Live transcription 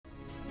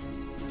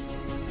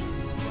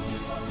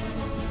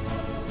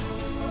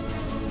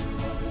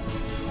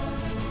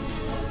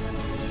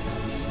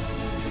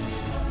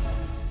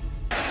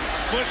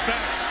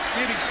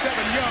Cliff-backs needing 7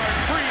 yards.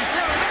 Brees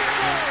throws end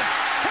zone.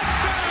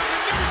 Touchdown,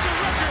 and there's the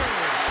record.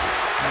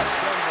 That's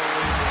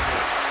unbelievable.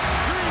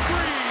 Drew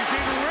Brees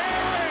in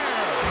rare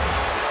air.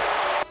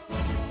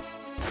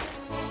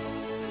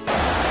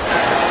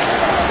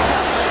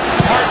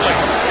 Hartley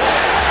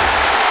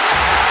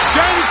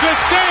sends the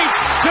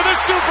Saints to the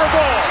Super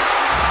Bowl.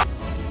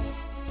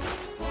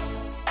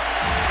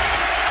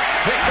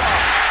 Picked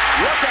off.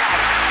 Look out.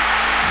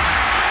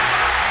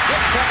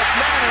 Gets past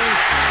Manning,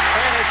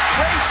 and it's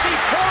Tracy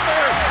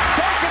Porter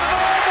taking it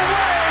all the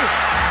way.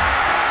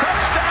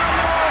 Touchdown,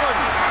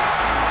 Marlins.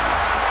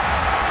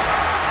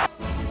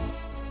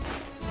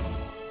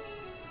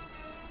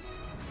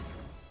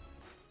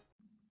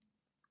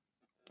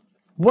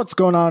 What's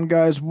going on,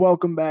 guys?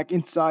 Welcome back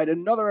inside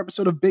another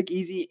episode of Big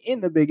Easy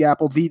in the Big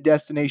Apple, the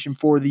destination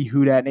for the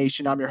Who Dat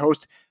Nation. I'm your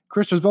host,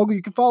 Chris Rosvoglu.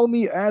 You can follow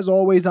me, as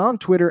always, on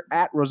Twitter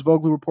at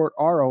Rosvoglu Report,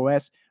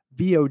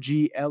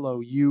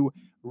 ROSVOGLOU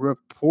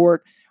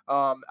Report.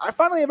 I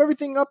finally have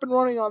everything up and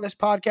running on this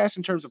podcast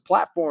in terms of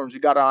platforms. We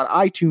got on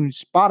iTunes,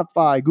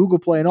 Spotify, Google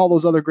Play, and all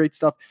those other great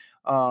stuff.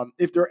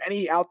 If there are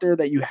any out there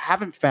that you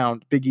haven't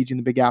found Big Easy in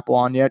the Big Apple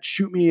on yet,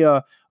 shoot me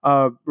a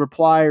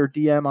reply or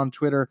DM on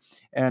Twitter,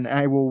 and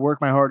I will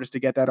work my hardest to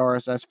get that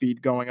RSS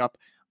feed going up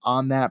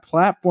on that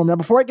platform. Now,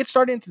 before I get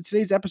started into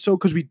today's episode,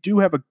 because we do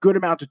have a good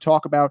amount to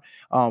talk about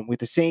with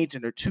the Saints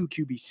and their 2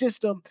 QB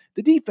system,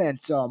 the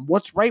defense,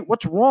 what's right,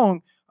 what's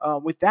wrong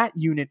with that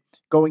unit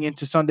going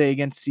into Sunday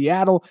against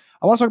Seattle.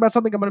 I want to talk about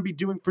something I'm going to be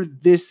doing for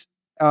this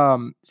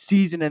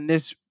season and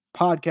this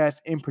podcast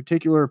in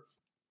particular.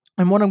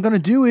 And what I'm going to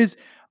do is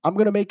I'm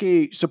going to make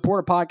a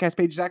support a podcast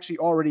page. It's actually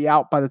already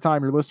out by the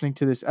time you're listening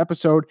to this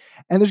episode.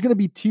 And there's going to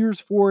be tiers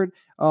for it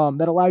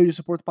that allow you to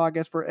support the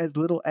podcast for as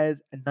little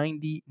as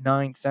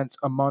 99 cents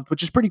a month,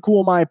 which is pretty cool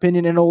in my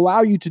opinion. And it'll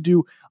allow you to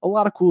do a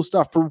lot of cool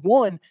stuff. For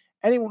one,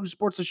 anyone who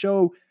supports the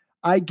show,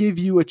 I give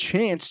you a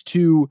chance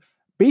to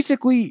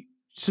basically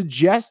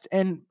suggest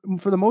and,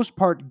 for the most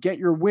part, get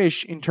your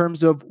wish in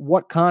terms of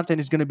what content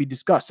is going to be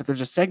discussed. If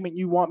there's a segment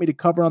you want me to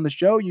cover on the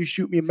show, you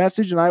shoot me a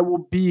message and I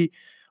will be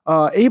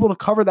able to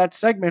cover that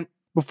segment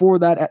before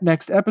that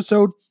next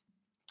episode.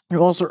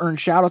 You'll also earn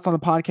shout-outs on the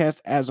podcast,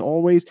 as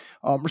always.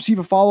 Receive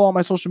a follow on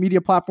my social media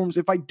platforms.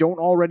 If I don't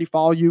already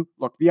follow you,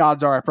 look, the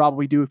odds are I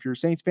probably do if you're a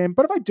Saints fan.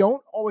 But if I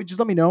don't, always just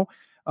let me know,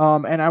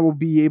 and I will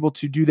be able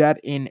to do that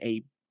in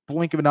a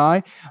blink of an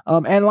eye.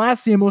 And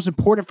lastly, and most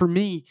important for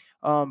me,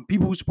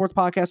 people who support the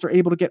podcast are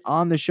able to get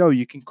on the show.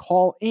 You can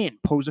call in,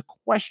 pose a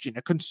question,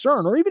 a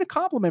concern, or even a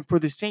compliment for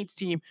the Saints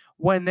team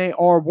when they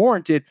are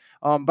warranted.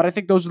 But I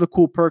think those are the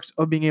cool perks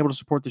of being able to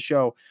support the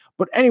show.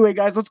 But anyway,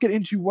 guys, let's get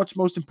into what's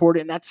most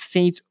important, and that's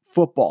Saints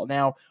football.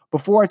 Now,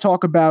 before I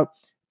talk about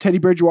Teddy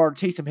Bridgewater,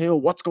 Taysom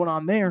Hill, what's going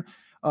on there,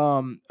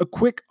 a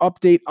quick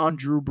update on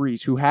Drew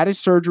Brees, who had his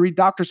surgery.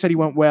 Doctor said he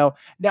went well.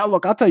 Now,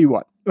 look, I'll tell you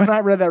what. When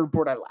I read that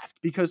report, I laughed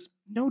because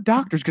no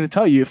doctor's going to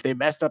tell you if they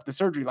messed up the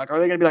surgery. Like, are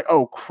they going to be like,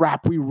 oh,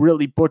 crap, we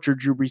really butchered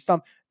Drew Brees'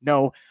 thumb?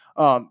 No,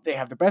 they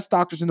have the best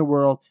doctors in the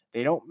world.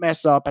 They don't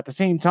mess up. At the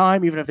same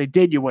time, even if they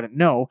did, you wouldn't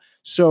know.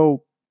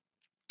 So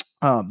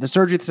the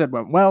surgery they said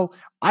went well.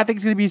 I think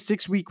it's going to be a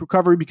 6-week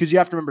recovery because you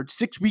have to remember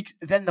 6 weeks,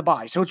 then the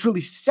bye. So it's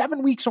really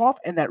 7 weeks off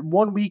and that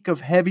 1 week of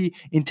heavy,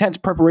 intense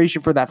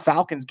preparation for that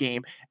Falcons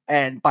game.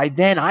 And by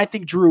then, I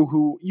think Drew,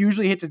 who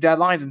usually hits his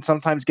deadlines and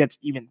sometimes gets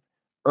even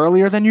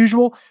earlier than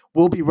usual,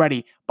 will be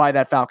ready by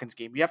that Falcons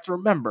game. You have to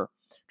remember,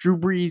 Drew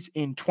Brees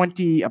in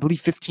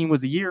 2015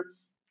 was the year,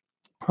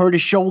 hurt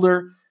his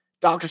shoulder.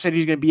 Doctor said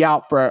he's going to be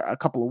out for a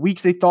couple of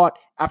weeks, they thought.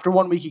 After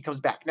 1 week, he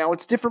comes back. Now,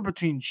 it's different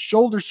between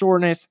shoulder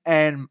soreness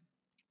and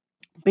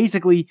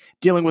basically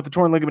dealing with the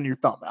torn ligament in your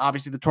thumb.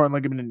 Obviously, the torn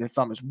ligament in your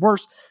thumb is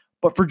worse,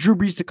 but for Drew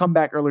Brees to come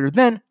back earlier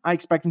then, I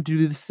expect him to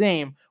do the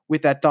same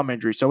with that thumb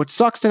injury. So it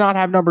sucks to not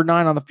have number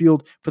 9 on the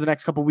field for the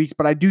next couple of weeks,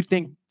 but I do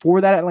think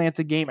for that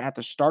Atlanta game at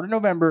the start of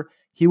November,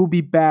 he will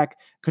be back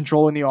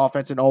controlling the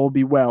offense and all will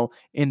be well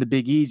in the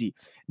Big Easy.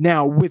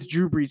 Now, with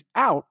Drew Brees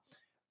out,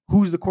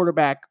 who's the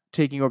quarterback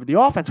taking over the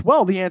offense?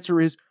 Well, the answer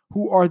is,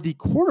 who are the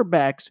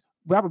quarterbacks?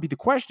 That would be the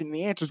question.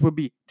 The answers would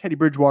be Teddy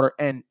Bridgewater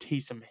and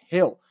Taysom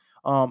Hill.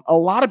 A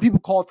lot of people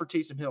called for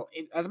Taysom Hill.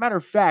 As a matter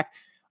of fact,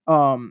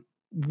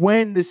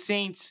 when the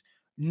Saints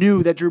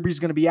knew that Drew Brees was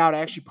going to be out, I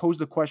actually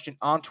posed the question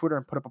on Twitter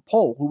and put up a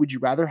poll. Who would you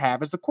rather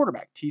have as the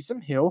quarterback,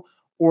 Taysom Hill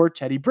or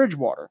Teddy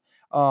Bridgewater?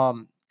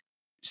 61%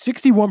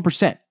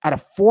 out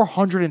of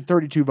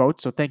 432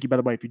 votes. So thank you, by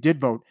the way, if you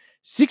did vote.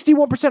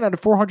 61% out of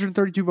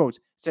 432 votes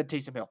said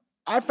Taysom Hill.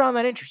 I found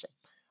that interesting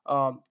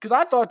because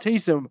I thought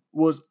Taysom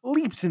was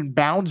leaps and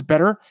bounds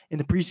better in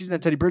the preseason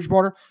than Teddy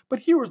Bridgewater. But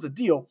here was the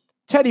deal.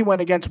 Teddy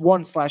went against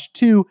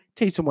 1/2.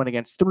 Taysom went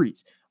against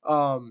 3s.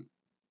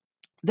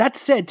 That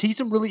said,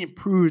 Taysom really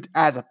improved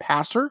as a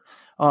passer.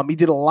 He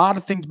did a lot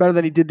of things better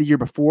than he did the year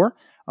before.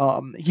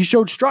 He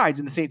showed strides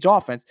in the Saints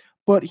offense.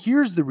 But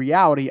here's the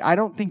reality. I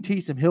don't think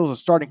Taysom Hill is a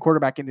starting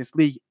quarterback in this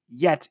league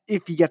yet,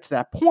 if he gets to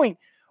that point.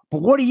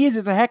 But what he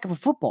is a heck of a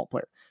football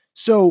player.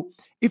 So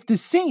if the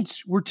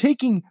Saints were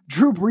taking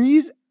Drew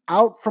Brees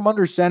out from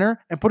under center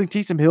and putting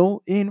Taysom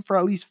Hill in for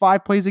at least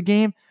 5 plays a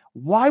game,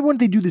 Why wouldn't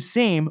they do the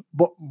same,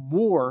 but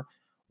more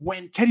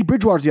when Teddy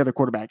Bridgewater's the other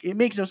quarterback? It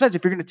makes no sense.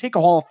 If you're going to take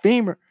a Hall of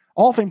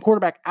Fame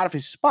quarterback out of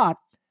his spot,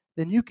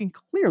 then you can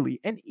clearly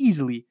and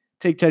easily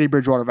take Teddy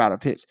Bridgewater out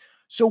of his.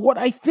 So what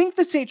I think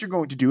the Saints are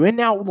going to do, and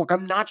now, look,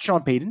 I'm not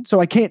Sean Payton, so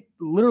I can't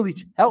literally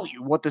tell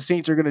you what the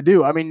Saints are going to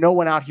do. I mean, no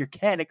one out here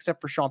can except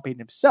for Sean Payton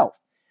himself.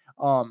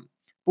 But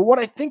what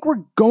I think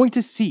we're going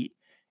to see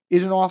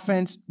is an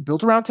offense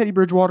built around Teddy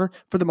Bridgewater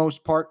for the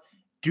most part,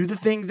 do the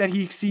things that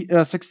he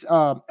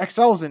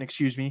excels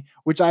in,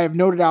 which I have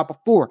noted out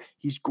before.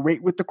 He's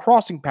great with the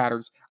crossing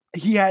patterns.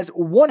 He has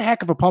one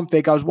heck of a pump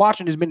fake. I was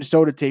watching his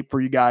Minnesota tape for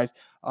you guys,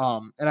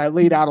 and I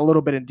laid out a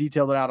little bit and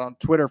detailed it out on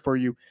Twitter for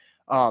you.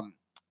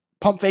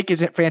 Pump fake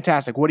isn't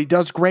fantastic. What he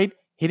does great,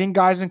 hitting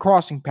guys in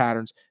crossing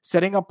patterns,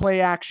 setting up play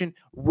action,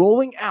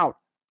 rolling out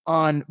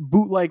on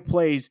bootleg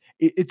plays.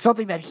 It's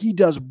something that he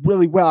does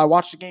really well. I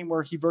watched the game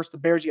where he versed the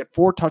Bears. He had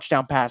 4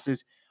 touchdown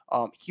passes.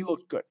 He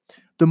looked good.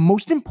 The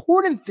most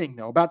important thing,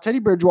 though, about Teddy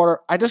Bridgewater,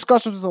 I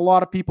discussed this with a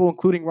lot of people,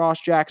 including Ross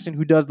Jackson,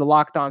 who does the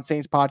Locked On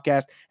Saints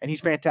podcast, and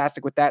he's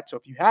fantastic with that. So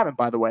if you haven't,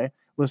 by the way,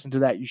 listen to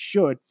that, you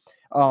should.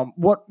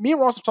 What me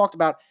and Ross have talked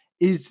about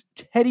is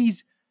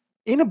Teddy's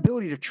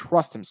inability to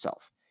trust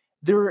himself.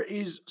 There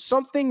is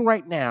something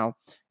right now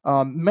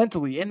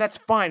mentally, and that's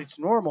fine. It's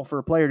normal for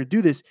a player to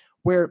do this,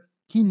 where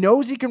he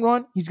knows he can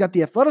run. He's got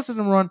the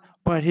athleticism to run,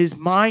 but his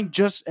mind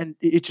just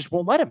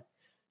won't let him.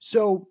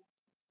 So,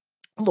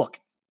 look,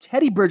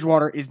 Teddy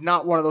Bridgewater is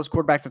not one of those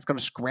quarterbacks that's going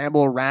to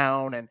scramble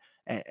around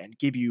and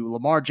give you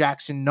Lamar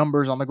Jackson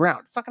numbers on the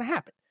ground. It's not going to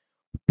happen.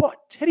 But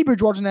Teddy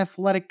Bridgewater's an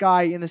athletic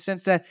guy in the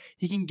sense that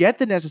he can get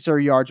the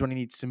necessary yards when he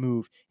needs to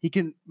move. He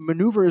can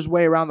maneuver his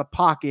way around the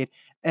pocket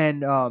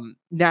and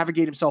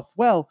navigate himself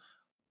well.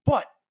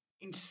 But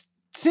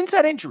since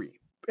that injury,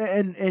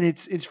 and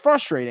it's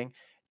frustrating,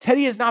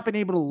 Teddy has not been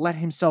able to let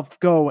himself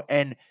go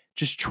and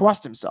just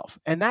trust himself.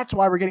 And that's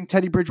why we're getting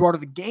Teddy Bridgewater,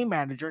 the game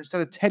manager,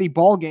 instead of Teddy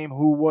Ballgame,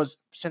 who was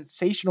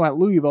sensational at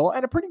Louisville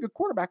and a pretty good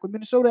quarterback with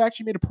Minnesota,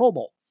 actually made a Pro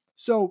Bowl.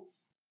 So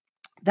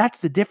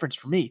that's the difference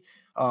for me.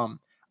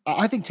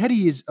 I think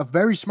Teddy is a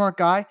very smart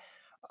guy.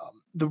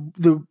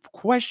 The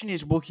question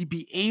is, will he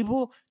be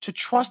able to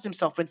trust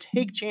himself and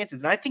take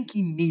chances? And I think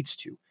he needs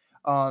to.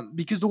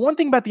 Because the one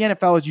thing about the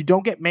NFL is you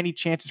don't get many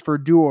chances for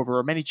a do-over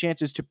or many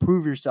chances to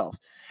prove yourselves.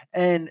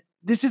 And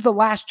this is the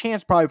last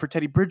chance probably for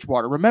Teddy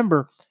Bridgewater.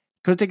 Remember,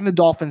 could have taken the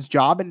Dolphins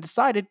job and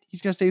decided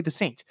he's going to stay with the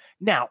Saints.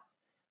 Now,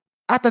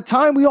 at the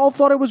time, we all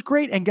thought it was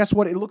great. And guess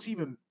what? It looks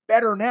even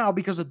better now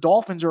because the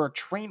Dolphins are a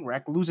train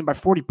wreck, losing by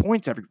 40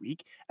 points every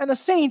week. And the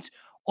Saints,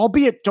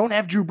 albeit don't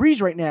have Drew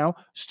Brees right now,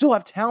 still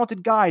have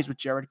talented guys with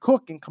Jared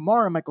Cook and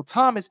Kamara, Michael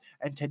Thomas,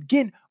 and Ted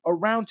Ginn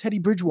around Teddy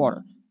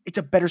Bridgewater. It's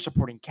a better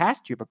supporting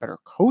cast. You have a better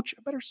coach,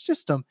 a better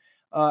system.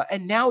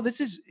 And now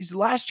this is his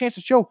last chance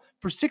to show.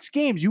 For 6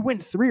 games, you win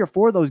 3 or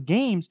 4 of those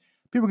games,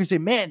 people can say,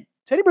 man,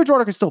 Teddy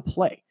Bridgewater can still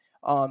play.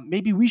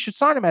 Maybe we should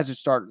sign him as a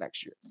starter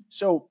next year.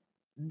 So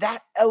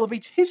that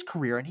elevates his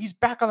career, and he's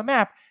back on the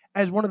map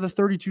as one of the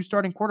 32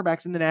 starting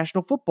quarterbacks in the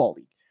National Football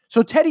League.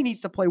 So Teddy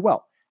needs to play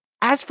well.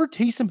 As for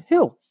Taysom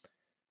Hill,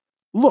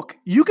 look,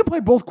 you can play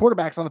both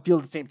quarterbacks on the field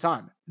at the same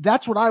time.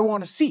 That's what I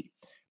want to see,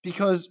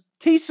 because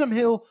Taysom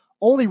Hill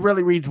only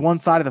really reads one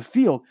side of the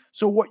field.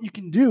 So what you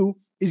can do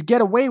is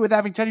get away with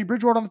having Teddy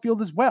Bridgewater on the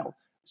field as well.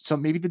 So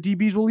maybe the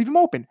DBs will leave him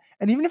open.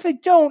 And even if they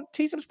don't,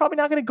 Taysom's probably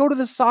not going to go to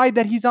the side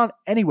that he's on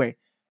anyway.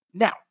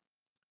 Now,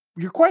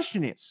 your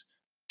question is,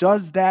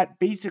 does that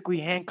basically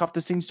handcuff the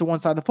Saints to one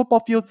side of the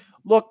football field?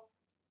 Look,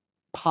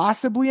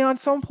 possibly on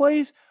some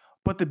plays,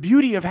 but the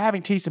beauty of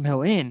having Taysom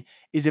Hill in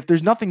is if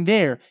there's nothing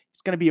there,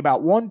 it's going to be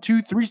about 1,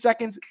 2, 3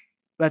 seconds.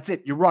 That's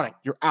it. You're running.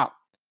 You're out.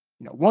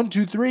 1,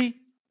 2, 3,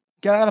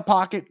 get out of the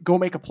pocket, go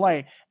make a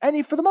play.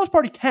 And for the most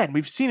part, he can.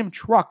 We've seen him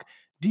truck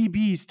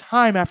DBs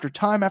time after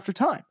time after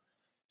time.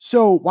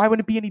 So why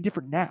wouldn't it be any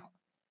different now?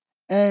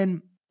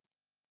 And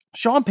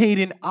Sean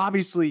Payton,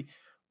 obviously,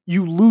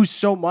 you lose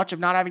so much of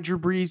not having Drew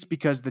Brees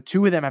because the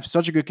two of them have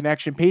such a good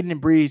connection. Payton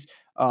and Brees,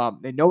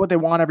 they know what they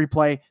want every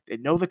play. They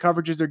know the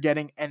coverages they're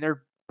getting, and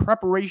their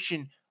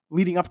preparation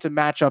leading up to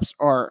matchups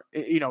are,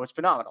 it's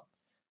phenomenal.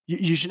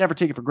 You should never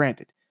take it for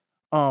granted.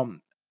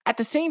 At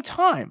the same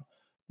time,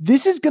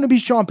 this is going to be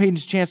Sean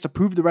Payton's chance to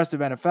prove the rest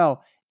of NFL.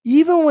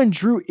 Even when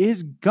Drew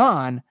is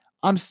gone,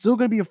 I'm still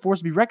going to be a force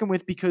to be reckoned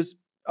with because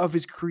of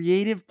his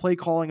creative play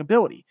calling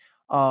ability.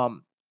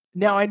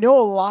 Now, I know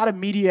a lot of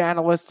media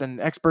analysts and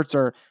experts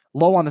are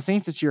low on the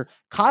Saints this year.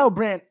 Kyle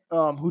Brandt,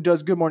 who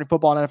does Good Morning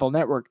Football on NFL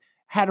Network,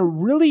 had a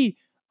really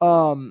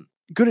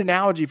good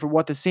analogy for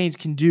what the Saints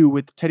can do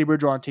with Teddy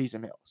Bridgewater and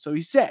Taysom Hill. So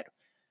he said,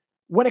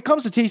 when it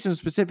comes to Taysom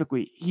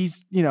specifically,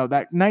 he's,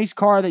 that nice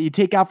car that you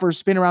take out for a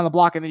spin around the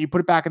block and then you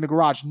put it back in the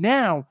garage.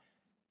 Now,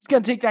 he's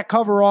going to take that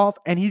cover off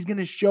and he's going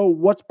to show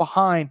what's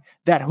behind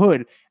that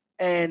hood.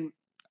 And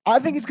I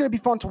think it's going to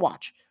be fun to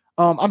watch.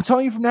 I'm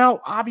telling you from now,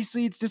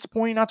 obviously it's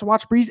disappointing not to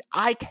watch Brees.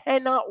 I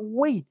cannot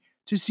wait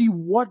to see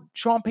what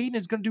Sean Payton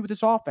is going to do with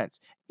this offense.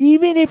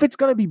 Even if it's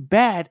going to be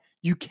bad,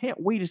 you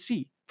can't wait to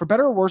see, for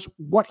better or worse,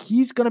 what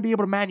he's going to be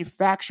able to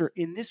manufacture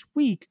in this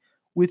week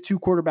with two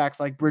quarterbacks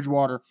like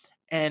Bridgewater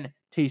and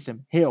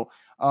Taysom Hill.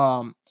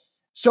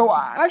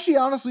 Actually,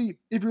 honestly,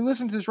 if you're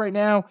listening to this right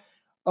now,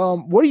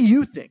 what do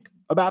you think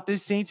about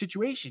this Saints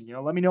situation?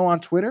 Let me know on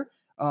Twitter.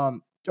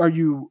 Are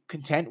you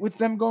content with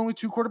them going with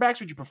two quarterbacks?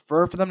 Would you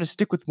prefer for them to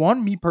stick with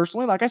one? Me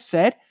personally, like I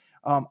said,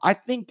 I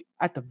think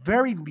at the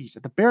very least,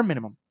 at the bare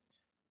minimum,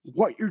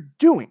 what you're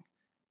doing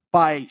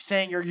by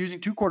saying you're using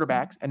two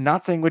quarterbacks and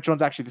not saying which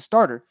one's actually the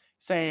starter,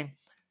 saying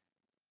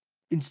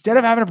instead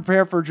of having to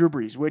prepare for Drew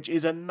Brees, which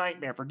is a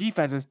nightmare for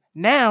defenses,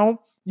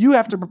 now you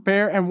have to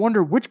prepare and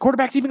wonder which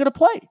quarterback's even going to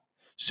play.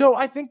 So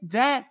I think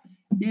that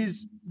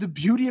is the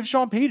beauty of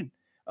Sean Payton.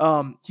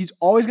 He's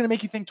always going to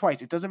make you think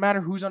twice. It doesn't matter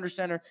who's under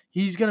center.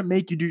 He's going to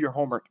make you do your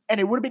homework. And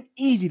it would have been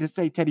easy to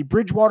say Teddy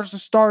Bridgewater's a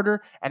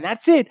starter, and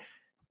that's it.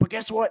 But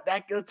guess what?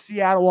 That gets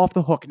Seattle off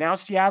the hook. Now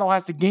Seattle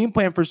has to game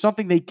plan for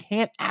something they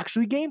can't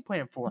actually game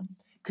plan for.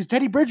 Because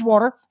Teddy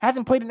Bridgewater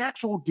hasn't played an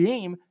actual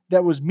game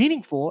that was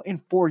meaningful in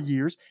 4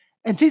 years,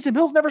 and Taysom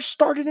Hill's never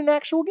started an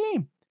actual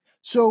game.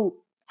 So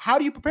how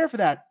do you prepare for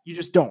that? You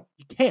just don't.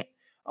 You can't.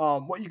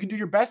 What you can do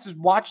your best is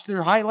watch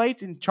their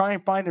highlights and try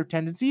and find their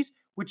tendencies,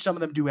 which some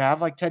of them do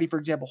have. Like Teddy, for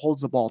example,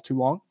 holds the ball too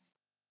long.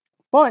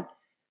 But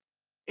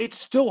it's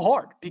still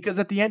hard because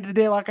at the end of the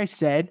day, like I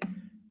said,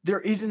 there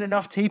isn't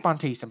enough tape on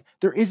Taysom.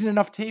 There isn't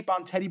enough tape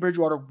on Teddy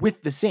Bridgewater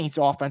with the Saints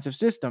offensive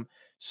system.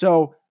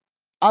 So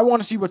I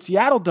want to see what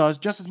Seattle does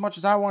just as much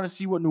as I want to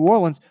see what New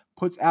Orleans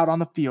puts out on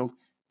the field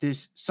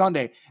this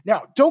Sunday.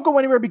 Now, don't go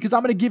anywhere because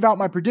I'm going to give out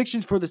my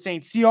predictions for the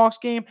Saints-Seahawks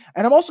game,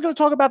 and I'm also going to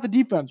talk about the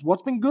defense,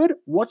 what's been good,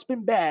 what's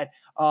been bad,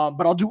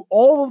 but I'll do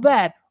all of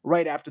that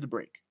right after the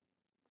break.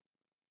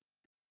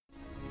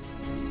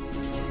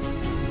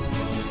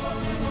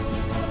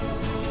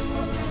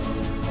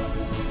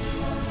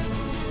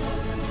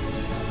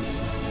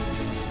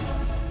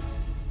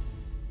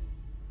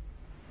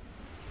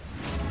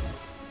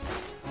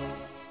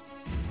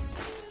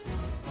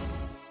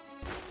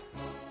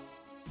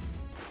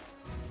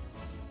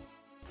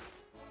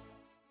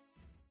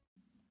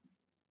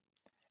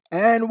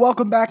 And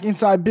welcome back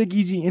inside Big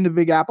Easy in the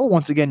Big Apple.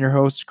 Once again, your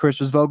host, Chris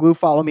Rosvoglu.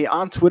 Follow me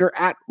on Twitter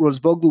at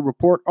Rosvoglu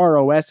Report,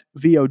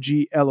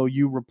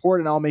 ROSVOGLOU Report,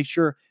 and I'll make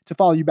sure to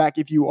follow you back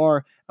if you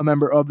are a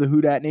member of the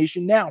Who Dat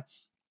Nation. Now,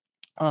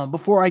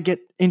 before I get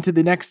into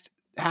the next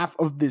half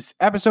of this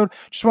episode,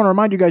 just want to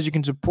remind you guys you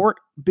can support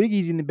Big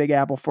Easy in the Big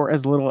Apple for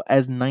as little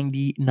as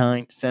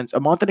 99 cents a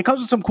month. And it comes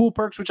with some cool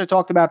perks, which I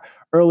talked about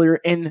earlier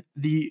in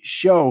the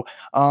show.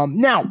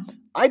 Now,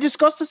 I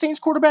discussed the Saints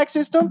quarterback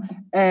system,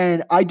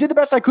 and I did the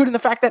best I could in the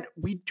fact that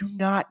we do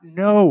not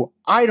know.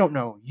 I don't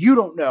know. You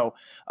don't know.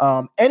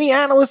 Any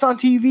analyst on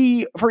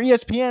TV for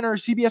ESPN or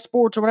CBS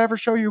Sports or whatever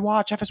show you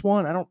watch,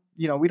 FS1,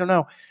 we don't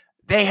know.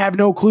 They have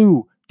no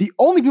clue. The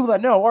only people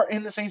that know are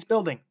in the Saints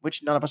building,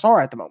 which none of us are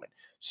at the moment.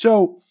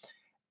 So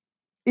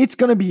it's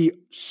going to be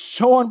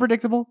so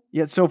unpredictable,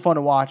 yet so fun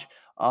to watch.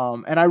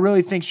 And I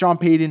really think Sean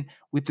Payton,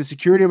 with the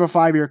security of a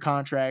 5-year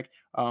contract,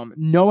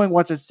 knowing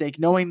what's at stake,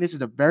 knowing this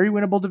is a very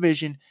winnable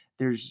division,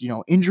 there's,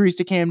 injuries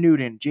to Cam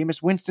Newton.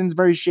 Jameis Winston's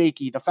very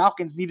shaky. The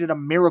Falcons needed a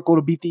miracle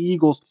to beat the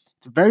Eagles.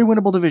 It's a very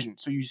winnable division.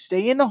 So you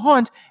stay in the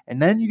hunt,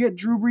 and then you get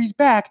Drew Brees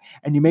back,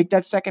 and you make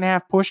that second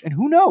half push, and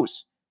who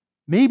knows?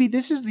 Maybe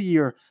this is the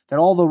year that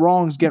all the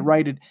wrongs get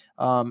righted,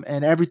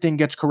 and everything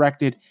gets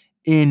corrected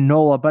in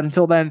NOLA. But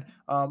until then,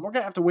 we're going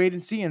to have to wait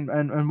and see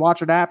and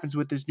watch what happens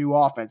with this new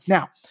offense.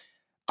 Now,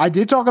 I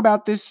did talk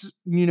about this,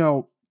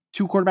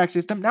 two quarterback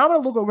system. Now I'm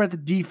going to look over at the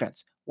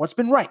defense. What's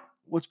been right?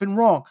 What's been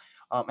wrong?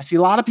 I see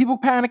a lot of people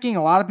panicking,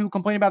 a lot of people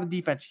complaining about the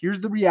defense.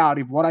 Here's the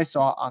reality of what I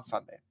saw on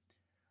Sunday.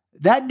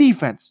 That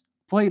defense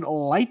played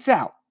lights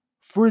out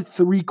for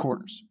 3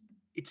 quarters.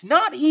 It's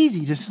not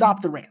easy to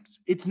stop the Rams.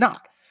 It's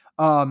not.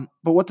 But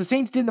what the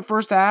Saints did in the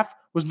first half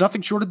was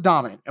nothing short of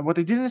dominant. And what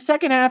they did in the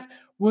second half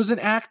was an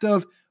act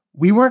of,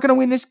 we weren't going to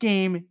win this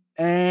game,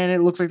 and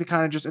it looks like they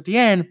kind of just, at the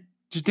end,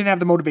 just didn't have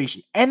the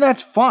motivation. And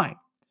that's fine.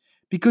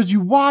 Because you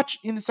watch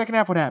in the second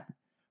half what happened.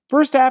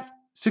 First half,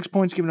 6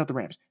 points given up the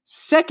Rams.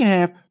 Second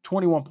half,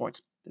 21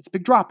 points. That's a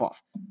big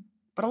drop-off.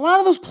 But a lot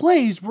of those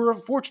plays were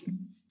unfortunate.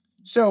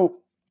 So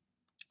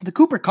the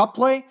Cooper Kupp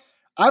play,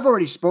 I've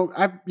already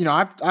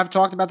I've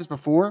talked about this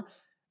before.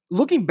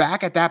 Looking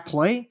back at that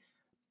play,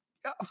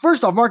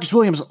 first off, Marcus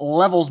Williams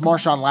levels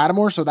Marshawn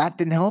Lattimore, so that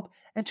didn't help.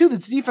 And 2, the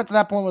defense at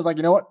that point was like,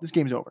 you know what? This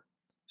game's over.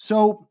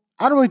 So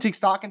I don't really take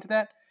stock into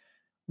that.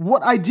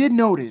 What I did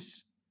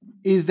notice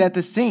is that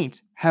the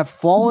Saints have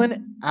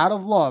fallen out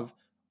of love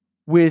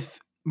with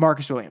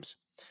Marcus Williams.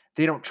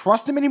 They don't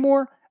trust him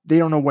anymore. They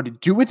don't know what to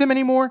do with him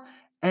anymore.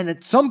 And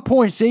at some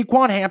point,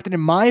 Saquon Hampton, in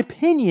my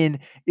opinion,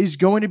 is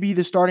going to be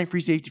the starting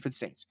free safety for the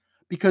Saints.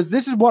 Because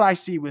this is what I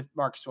see with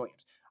Marcus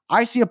Williams.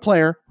 I see a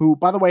player who,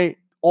 by the way,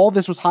 all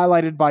this was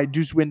highlighted by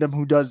Deuce Wyndham,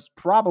 who does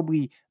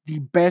probably the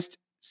best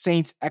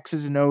Saints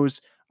X's and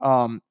O's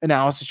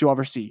analysis you'll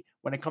ever see.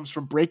 When it comes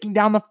from breaking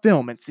down the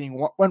film and seeing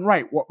what went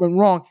right, what went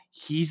wrong,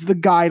 he's the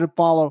guy to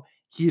follow.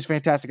 He is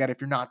fantastic at it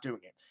if you're not doing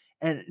it.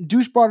 And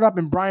Deuce brought it up,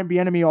 and Brian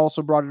Bieniemy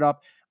also brought it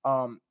up,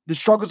 the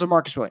struggles of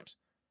Marcus Williams.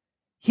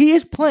 he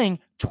is playing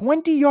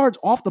 20 yards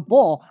off the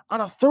ball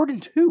on a 3rd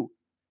and 2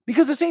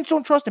 because the Saints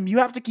don't trust him. You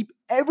have to keep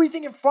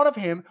everything in front of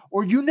him,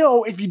 or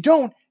if you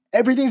don't,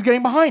 everything's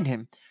getting behind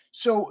him.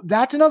 So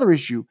that's another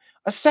issue.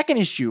 A second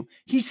issue,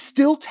 he's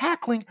still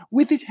tackling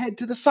with his head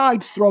to the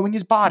side, throwing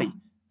his body.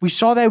 We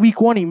saw that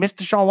week 1. He missed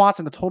Deshaun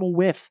Watson, a total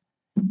whiff.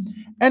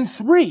 And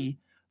 3,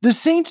 the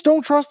Saints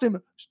don't trust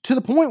him to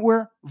the point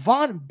where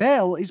Von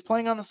Bell is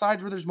playing on the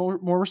sides where there's more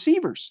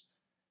receivers.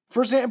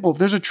 For example, if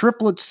there's a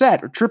trip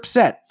set,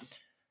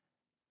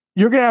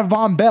 you're going to have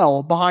Von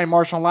Bell behind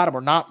Marshawn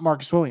Lattimore, not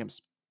Marcus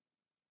Williams.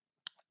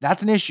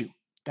 That's an issue.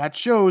 That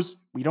shows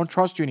we don't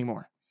trust you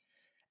anymore.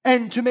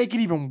 And to make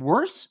it even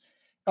worse,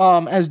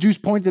 as Deuce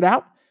pointed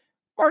out,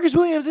 Marcus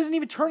Williams isn't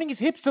even turning his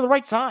hips to the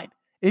right side.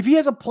 If he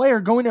has a player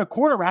going to a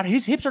corner route,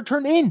 his hips are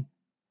turned in.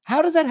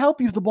 How does that help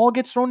you if the ball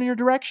gets thrown in your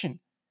direction?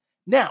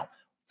 Now,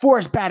 for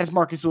as bad as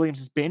Marcus Williams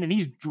has been, and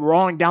he's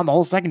drawing down the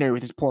whole secondary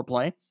with his poor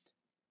play,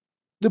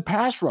 the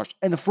pass rush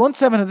and the front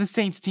 7 of the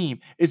Saints team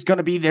is going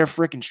to be their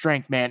freaking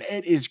strength, man.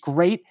 It is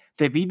great.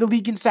 They lead the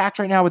league in sacks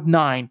right now with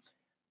 9.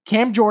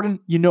 Cam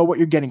Jordan, you know what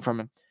you're getting from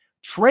him.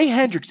 Trey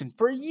Hendrickson,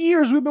 for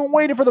years we've been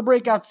waiting for the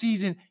breakout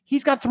season.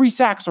 He's got 3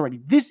 sacks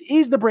already. This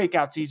is the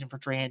breakout season for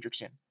Trey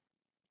Hendrickson.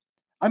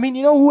 I mean,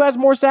 you know who has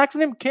more sacks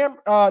than him?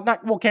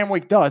 Cam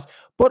Wake does,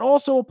 but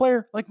also a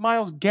player like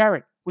Myles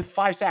Garrett with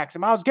 5 sacks.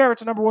 And Myles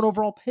Garrett's a number 1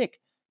 overall pick.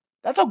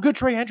 That's how good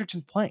Trey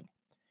Hendrickson's playing.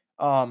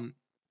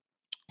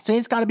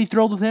 Saints got to be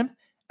thrilled with him.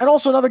 And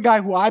also another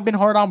guy who I've been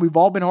hard on, we've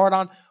all been hard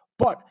on,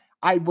 but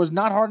I was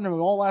not hard on him at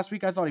all last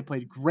week. I thought he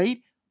played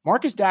great.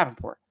 Marcus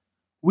Davenport.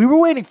 We were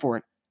waiting for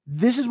it.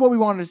 This is what we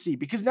wanted to see,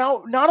 because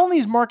now not only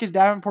is Marcus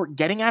Davenport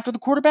getting after the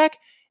quarterback,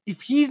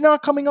 if he's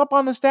not coming up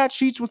on the stat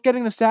sheets with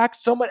getting the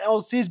sacks, someone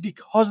else is,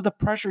 because of the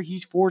pressure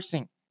he's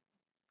forcing.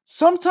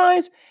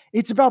 Sometimes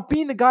it's about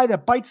being the guy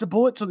that bites the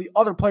bullet so the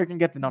other player can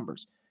get the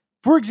numbers.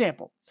 For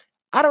example,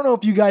 I don't know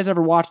if you guys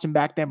ever watched him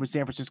back then with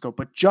San Francisco,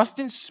 but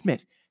Justin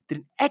Smith did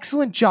an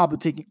excellent job of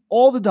taking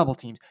all the double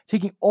teams,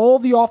 taking all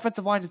the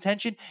offensive line's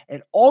attention,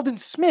 and Aldon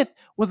Smith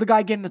was the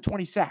guy getting the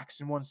 20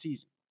 sacks in one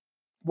season.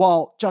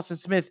 While Justin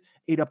Smith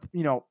ate up,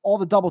 all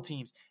the double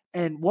teams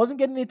and wasn't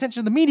getting the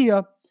attention of the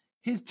media,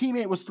 his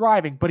teammate was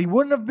thriving, but he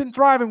wouldn't have been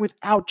thriving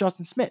without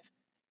Justin Smith.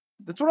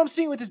 That's what I'm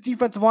seeing with this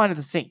defensive line of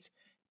the Saints.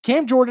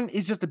 Cam Jordan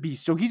is just a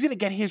beast, so he's going to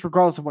get his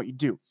regardless of what you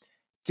do.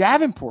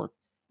 Davenport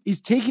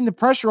is taking the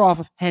pressure off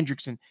of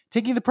Hendrickson,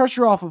 taking the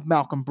pressure off of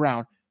Malcolm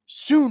Brown,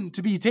 soon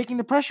to be taking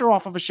the pressure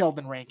off of a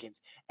Sheldon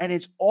Rankins. And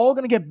it's all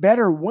going to get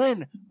better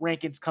when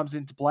Rankins comes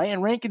into play.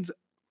 And Rankins,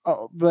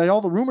 by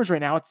all the rumors right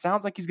now, it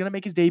sounds like he's going to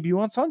make his debut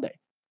on Sunday.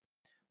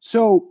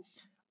 So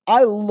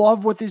I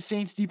love what this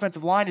Saints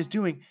defensive line is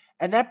doing.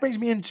 And that brings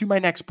me into my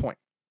next point,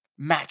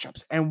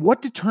 matchups, and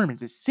what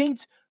determines the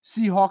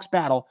Saints-Seahawks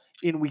battle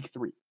in week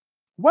 3.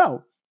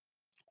 Well,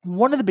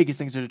 one of the biggest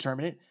things to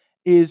determine it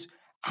is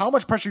how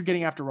much pressure you're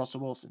getting after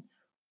Russell Wilson.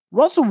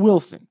 Russell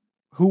Wilson,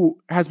 who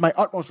has my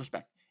utmost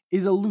respect,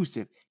 is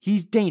elusive.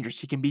 He's dangerous.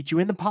 He can beat you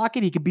in the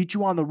pocket. He can beat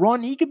you on the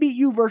run. He can beat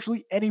you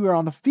virtually anywhere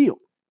on the field.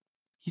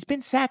 He's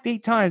been sacked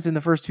 8 times in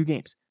the first 2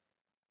 games.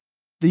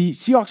 The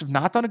Seahawks have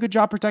not done a good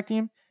job protecting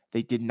him.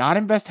 They did not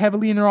invest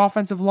heavily in their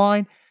offensive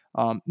line.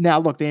 Now,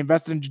 look, they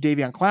invested in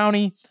Jadeveon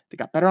Clowney. They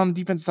got better on the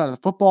defensive side of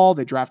the football.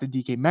 They drafted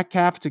DK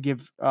Metcalf to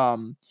give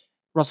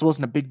Russell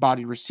Wilson a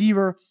big-bodied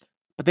receiver.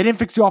 But they didn't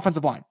fix the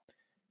offensive line.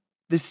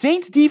 The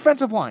Saints'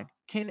 defensive line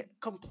can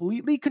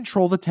completely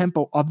control the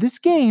tempo of this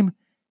game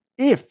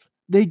if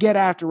they get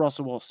after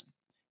Russell Wilson.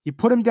 You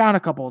put him down a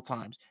couple of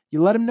times.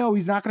 You let him know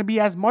he's not going to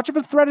be as much of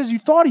a threat as you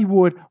thought he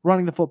would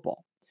running the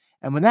football.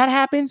 And when that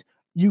happens,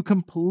 you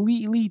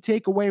completely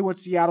take away what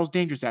Seattle's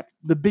dangerous at.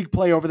 The big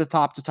play over the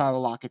top to Tyler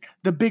Lockett.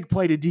 The big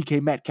play to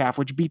DK Metcalf,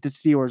 which beat the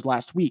Steelers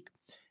last week.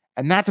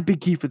 And that's a big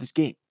key for this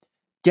game.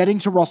 Getting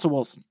to Russell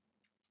Wilson.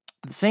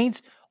 The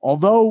Saints,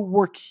 although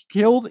were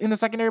killed in the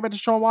secondary by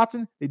Deshaun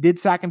Watson, they did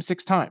sack him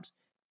 6 times.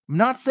 I'm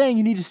not saying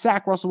you need to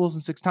sack Russell Wilson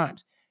 6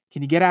 times.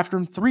 Can you get after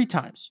him 3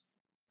 times?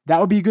 That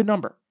would be a good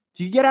number. If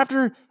you get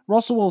after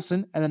Russell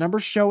Wilson, and the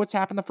numbers show it's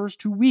happened the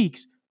first 2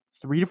 weeks,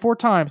 3 to 4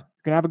 times,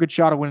 you're going to have a good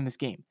shot at winning this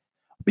game.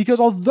 Because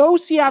although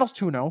Seattle's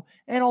 2-0,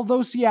 and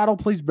although Seattle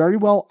plays very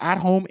well at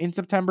home in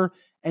September,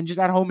 and just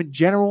at home in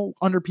general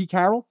under Pete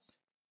Carroll,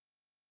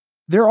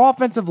 their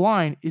offensive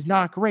line is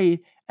not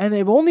great, and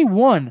they've only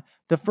won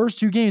the first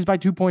 2 games by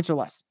 2 points or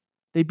less.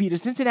 They beat a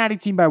Cincinnati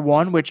team by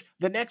 1, which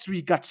the next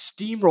week got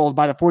steamrolled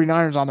by the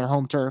 49ers on their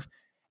home turf.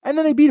 And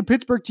then they beat a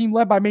Pittsburgh team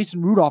led by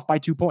Mason Rudolph by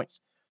 2 points.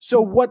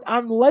 So what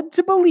I'm led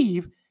to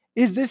believe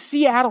is this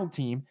Seattle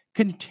team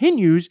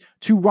continues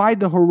to ride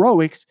the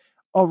heroics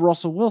of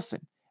Russell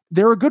Wilson.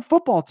 They're a good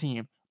football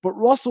team, but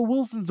Russell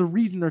Wilson's the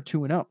reason they're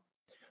 2-0.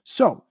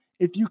 So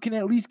if you can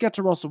at least get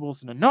to Russell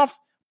Wilson enough,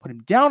 put him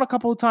down a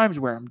couple of times,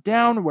 wear him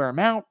down, wear him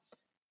out,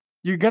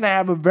 you're going to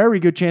have a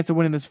very good chance of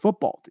winning this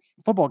football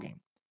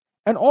game.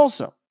 And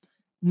also,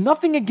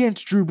 nothing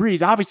against Drew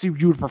Brees. Obviously,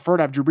 you would prefer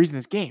to have Drew Brees in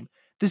this game.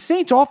 The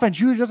Saints offense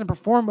usually doesn't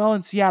perform well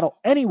in Seattle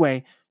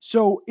anyway,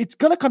 so it's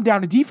going to come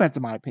down to defense,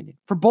 in my opinion,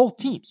 for both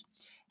teams.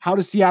 How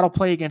does Seattle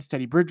play against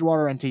Teddy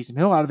Bridgewater and Taysom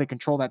Hill? How do they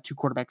control that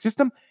 2-quarterback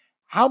system?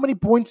 How many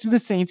points do the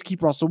Saints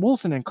keep Russell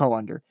Wilson and co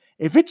under?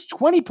 If it's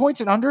 20 points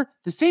and under,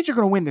 the Saints are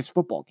going to win this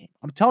football game.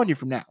 I'm telling you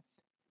from now.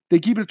 They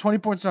keep it at 20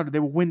 points and under, they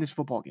will win this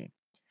football game.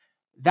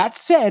 That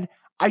said,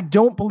 I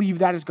don't believe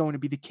that is going to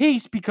be the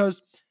case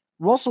because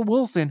Russell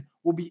Wilson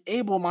will be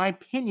able, in my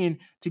opinion,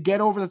 to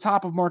get over the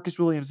top of Marcus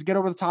Williams, to get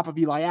over the top of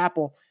Eli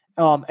Apple,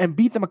 and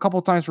beat them a couple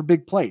of times for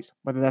big plays,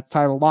 whether that's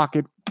Tyler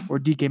Lockett or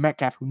DK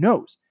Metcalf, who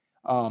knows.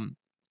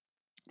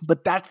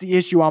 But that's the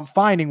issue I'm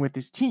finding with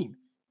this team.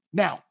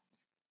 Now,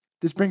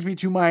 this brings me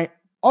to my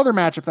other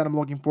matchup that I'm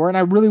looking for, and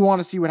I really want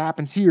to see what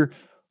happens here.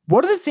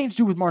 What do the Saints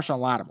do with Marshawn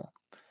Lattimore?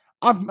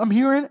 I'm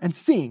hearing and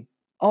seeing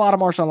a lot of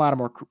Marshawn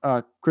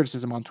Lattimore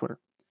criticism on Twitter.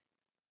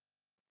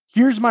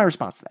 Here's my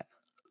response to that.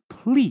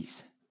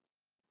 Please,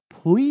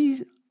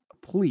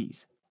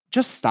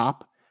 just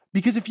stop.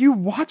 Because if you're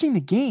watching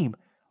the game,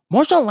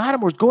 Marshawn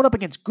Lattimore is going up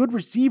against good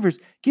receivers,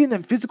 giving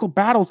them physical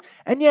battles.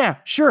 And yeah,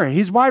 sure,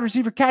 his wide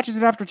receiver catches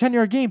it after a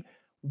 10-yard game.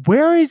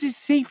 Where is his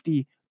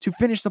safety to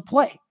finish the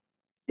play?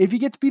 If he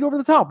gets beat over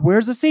the top,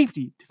 where's the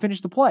safety to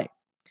finish the play?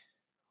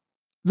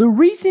 The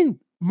reason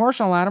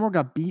Marshawn Lattimore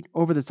got beat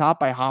over the top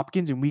by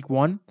Hopkins in week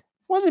 1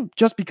 wasn't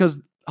just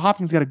because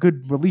Hopkins got a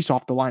good release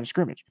off the line of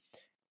scrimmage.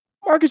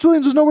 Marcus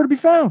Williams was nowhere to be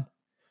found.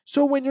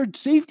 So when your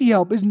safety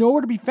help is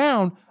nowhere to be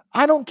found,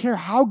 I don't care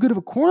how good of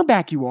a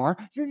cornerback you are,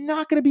 you're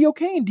not going to be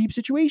okay in deep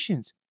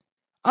situations.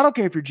 I don't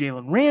care if you're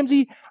Jalen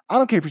Ramsey. I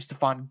don't care if you're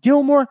Stephon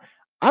Gilmore.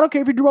 I don't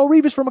care if you're Darrelle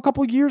Revis from a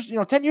couple of years,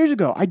 10 years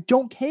ago. I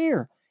don't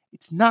care.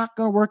 It's not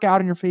going to work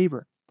out in your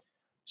favor.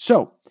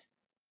 So,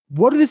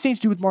 what do the Saints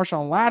do with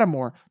Marshawn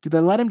Lattimore? Do they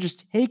let him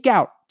just take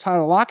out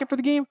Tyler Lockett for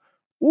the game?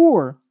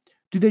 Or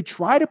do they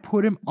try to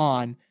put him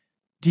on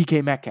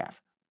DK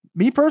Metcalf?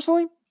 Me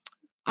personally,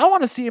 I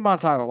want to see him on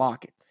Tyler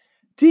Lockett.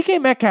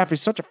 DK Metcalf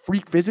is such a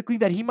freak physically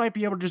that he might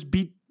be able to just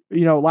beat,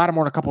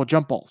 Lattimore in a couple of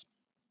jump balls.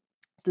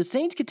 The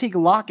Saints could take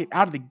Lockett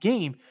out of the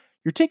game.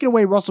 You're taking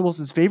away Russell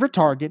Wilson's favorite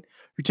target.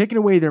 You're taking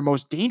away their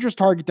most dangerous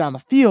target down the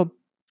field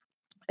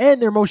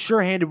and their most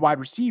sure-handed wide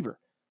receiver.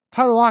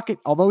 Tyler Lockett,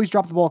 although he's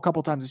dropped the ball a couple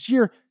of times this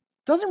year,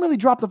 doesn't really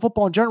drop the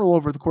football in general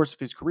over the course of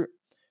his career.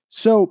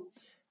 So,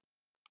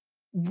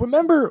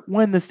 remember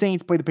when the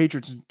Saints played the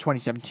Patriots in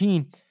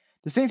 2017,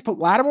 the Saints put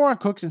Lattimore on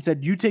Cooks and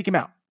said, you take him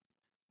out.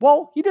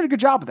 Well, he did a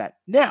good job of that.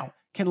 Now,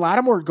 can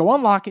Lattimore go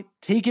on Lockett,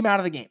 take him out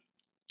of the game?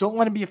 Don't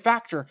let him be a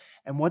factor.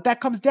 And what that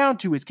comes down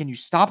to is, can you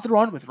stop the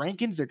run with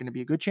Rankins? There's going to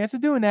be a good chance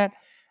of doing that.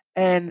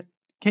 And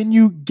can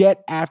you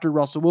get after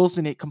Russell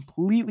Wilson? It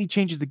completely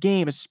changes the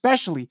game,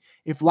 especially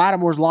if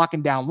Lattimore's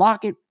locking down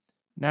Lockett.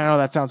 Now, I know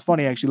that sounds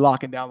funny, actually,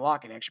 locking down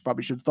Lockett. Actually,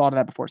 probably should have thought of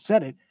that before I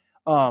said it.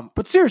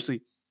 But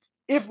seriously,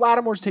 if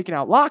Lattimore's taking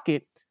out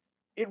Lockett,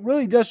 it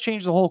really does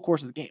change the whole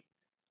course of the game.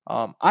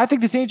 I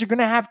think the Saints are going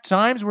to have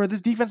times where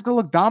this defense is going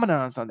to look dominant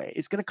on Sunday.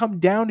 It's going to come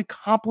down to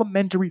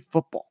complementary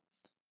football.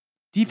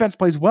 Defense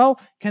plays well.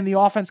 Can the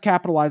offense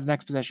capitalize the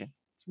next possession?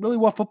 It's really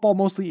what football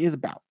mostly is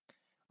about.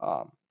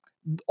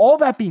 All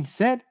that being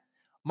said,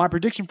 my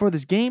prediction for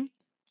this game,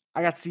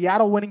 I got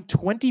Seattle winning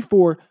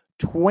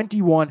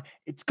 24-21.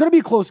 It's going to be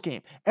a close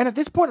game. And at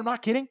this point, I'm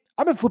not kidding.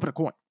 I've been flipping a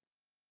coin.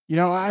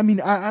 I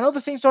know the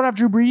Saints don't have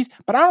Drew Brees,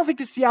 but I don't think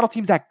the Seattle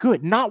team's that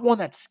good. Not one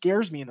that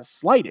scares me in the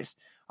slightest.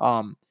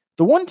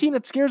 The one team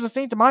that scares the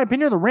Saints, in my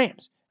opinion, are the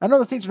Rams. I know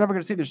the Saints are never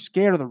going to say they're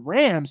scared of the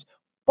Rams,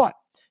 but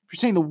if you're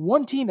saying the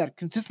one team that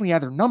consistently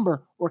had their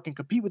number or can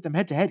compete with them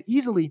head-to-head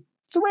easily,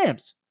 it's the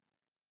Rams.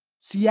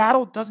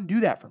 Seattle doesn't do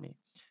that for me.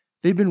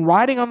 They've been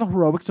riding on the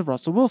heroics of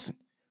Russell Wilson,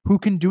 who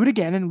can do it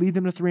again and lead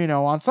them to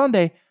 3-0 on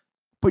Sunday,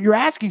 but you're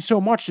asking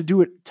so much to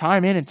do it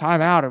time in and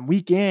time out and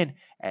week in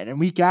and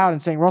week out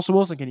and saying, Russell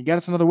Wilson, can you get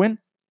us another win?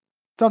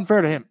 It's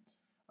unfair to him.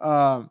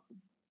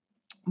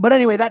 But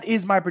anyway, that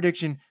is my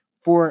prediction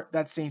for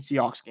that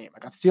Saints-Seahawks game. I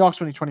got the Seahawks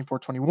winning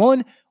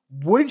 24-21.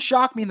 Wouldn't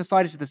shock me in the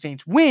slightest if the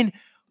Saints win,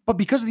 but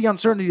because of the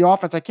uncertainty of the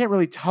offense, I can't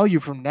really tell you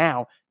from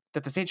now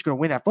that the Saints are going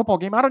to win that football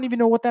game. I don't even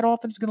know what that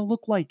offense is going to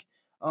look like.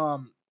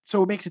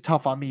 So it makes it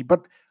tough on me.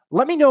 But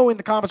let me know in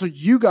the comments what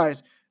you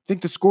guys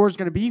think the score is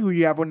going to be, who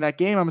you have winning that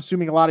game. I'm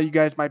assuming a lot of you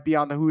guys might be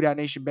on the Who Dat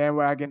Nation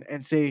bandwagon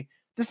and say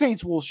the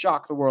Saints will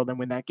shock the world and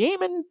win that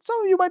game. And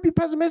some of you might be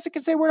pessimistic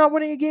and say we're not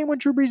winning a game when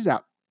Drew Brees is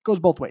out. It goes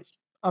both ways.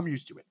 I'm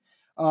used to it.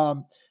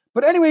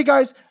 But anyway,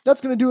 guys,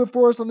 that's going to do it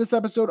for us on this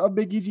episode of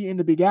Big Easy in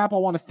the Big Apple.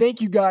 I want to thank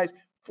you guys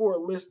for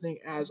listening.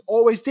 As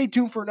always, stay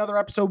tuned for another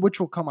episode, which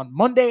will come on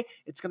Monday.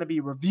 It's going to be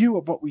a review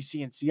of what we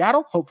see in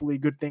Seattle. Hopefully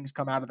good things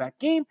come out of that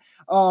game.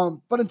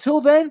 But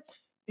until then,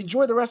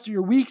 enjoy the rest of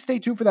your week. Stay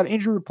tuned for that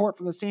injury report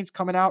from the Saints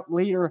coming out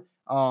later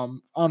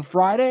on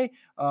Friday.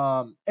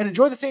 And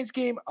enjoy the Saints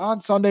game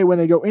on Sunday when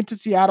they go into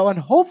Seattle and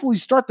hopefully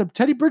start the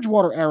Teddy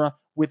Bridgewater era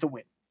with a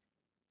win.